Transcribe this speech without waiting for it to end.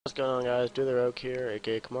What's going on, guys? Do the Rogue here,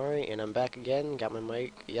 aka Kamari, and I'm back again. Got my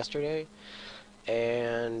mic yesterday,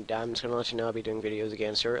 and I'm just gonna let you know I'll be doing videos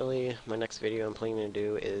again shortly. My next video I'm planning to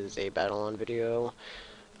do is a battle on video.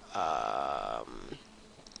 I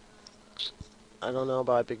don't know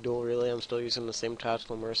about Epic Duel really. I'm still using the same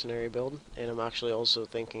tactical mercenary build, and I'm actually also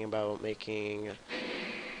thinking about making.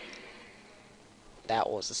 That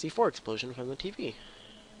was the C4 explosion from the TV.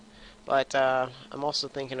 But I'm also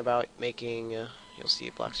thinking about making. You'll see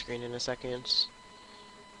a black screen in a second.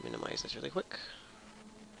 Minimize this really quick.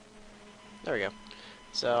 There we go.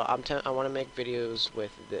 So I want to make videos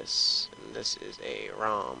with this, and this is a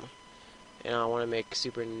ROM, and I want to make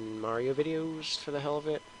Super Mario videos for the hell of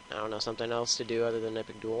it. I don't know, something else to do other than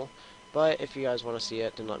Epic Duel. But if you guys want to see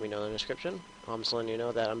it, then let me know in the description. I'm just letting you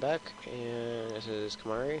know that I'm back, and this is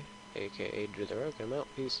Kamari, aka Do the Rogue, and I'm out.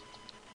 Peace.